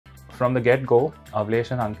From the get-go, Avlesh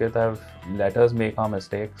and Ankit have let us make our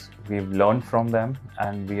mistakes. We've learned from them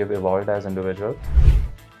and we have evolved as individuals.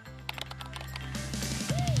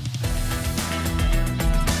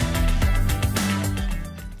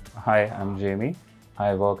 Hi, I'm Jamie.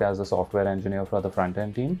 I work as a software engineer for the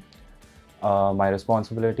front-end team. My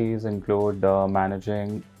responsibilities include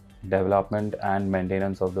managing development and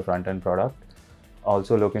maintenance of the front-end product.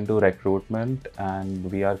 Also look into recruitment,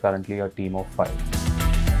 and we are currently a team of 5.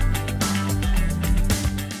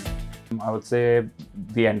 I would say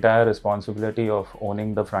the entire responsibility of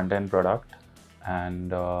owning the front-end product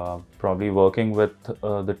and probably working with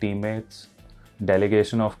the teammates,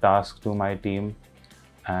 delegation of tasks to my team,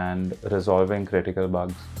 and resolving critical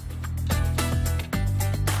bugs.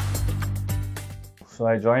 So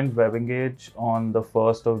I joined WebEngage on the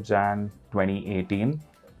 1st of Jan 2018.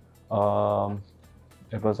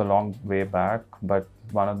 It was a long way back, but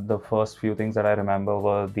one of the first few things that I remember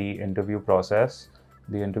were the interview process.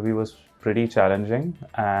 The interview was pretty challenging,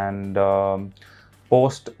 and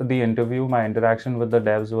post the interview, my interaction with the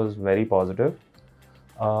devs was very positive.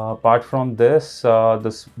 Apart from this,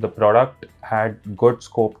 the product had good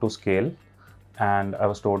scope to scale, and I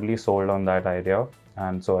was totally sold on that idea,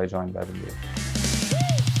 and so I joined WebEngage.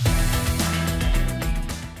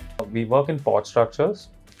 We work in pod structures.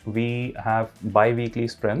 We have bi-weekly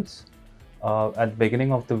sprints. At the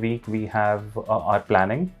beginning of the week, we have our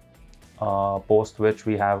planning, post which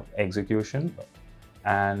we have execution,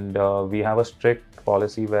 and we have a strict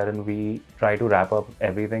policy wherein we try to wrap up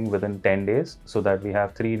everything within 10 days so that we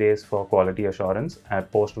have 3 days for quality assurance,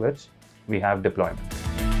 at post which we have deployment.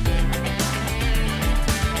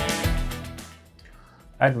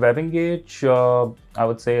 At WebEngage, I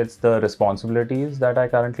would say it's the responsibilities that I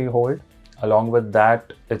currently hold. Along with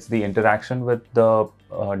that, it's the interaction with the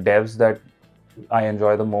devs that I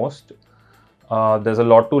enjoy the most. There's a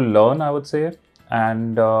lot to learn, I would say,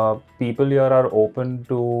 and people here are open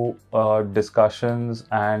to discussions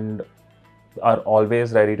and are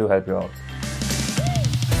always ready to help you out.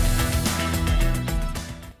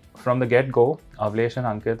 From the get-go, Avlesh and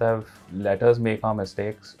Ankit have let us make our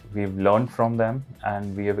mistakes. We've learned from them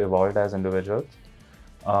and we have evolved as individuals.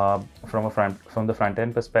 From the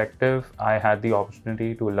front-end perspective, I had the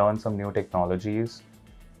opportunity to learn some new technologies,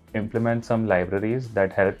 implement some libraries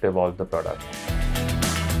that helped evolve the product.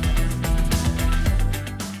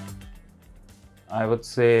 I would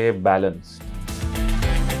say balanced.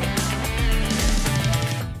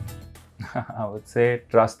 I would say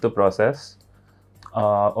trust the process.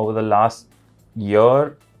 Over the last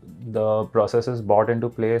year, the processes brought into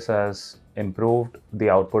place has improved the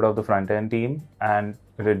output of the front-end team and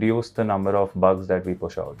reduced the number of bugs that we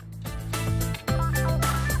push out.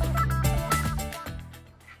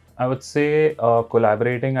 I would say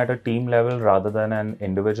collaborating at a team level rather than an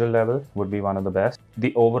individual level would be one of the best.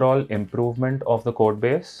 The overall improvement of the code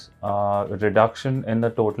base, reduction in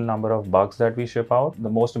the total number of bugs that we ship out. The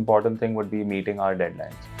most important thing would be meeting our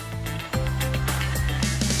deadlines.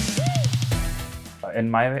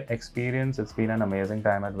 In my experience, it's been an amazing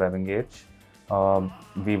time at WebEngage.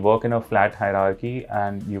 We work in a flat hierarchy,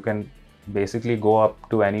 and you can basically go up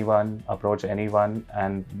to anyone, approach anyone,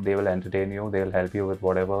 and they will entertain you. They'll help you with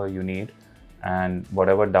whatever you need, and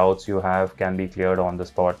whatever doubts you have can be cleared on the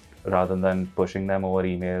spot rather than pushing them over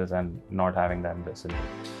emails and not having them listen.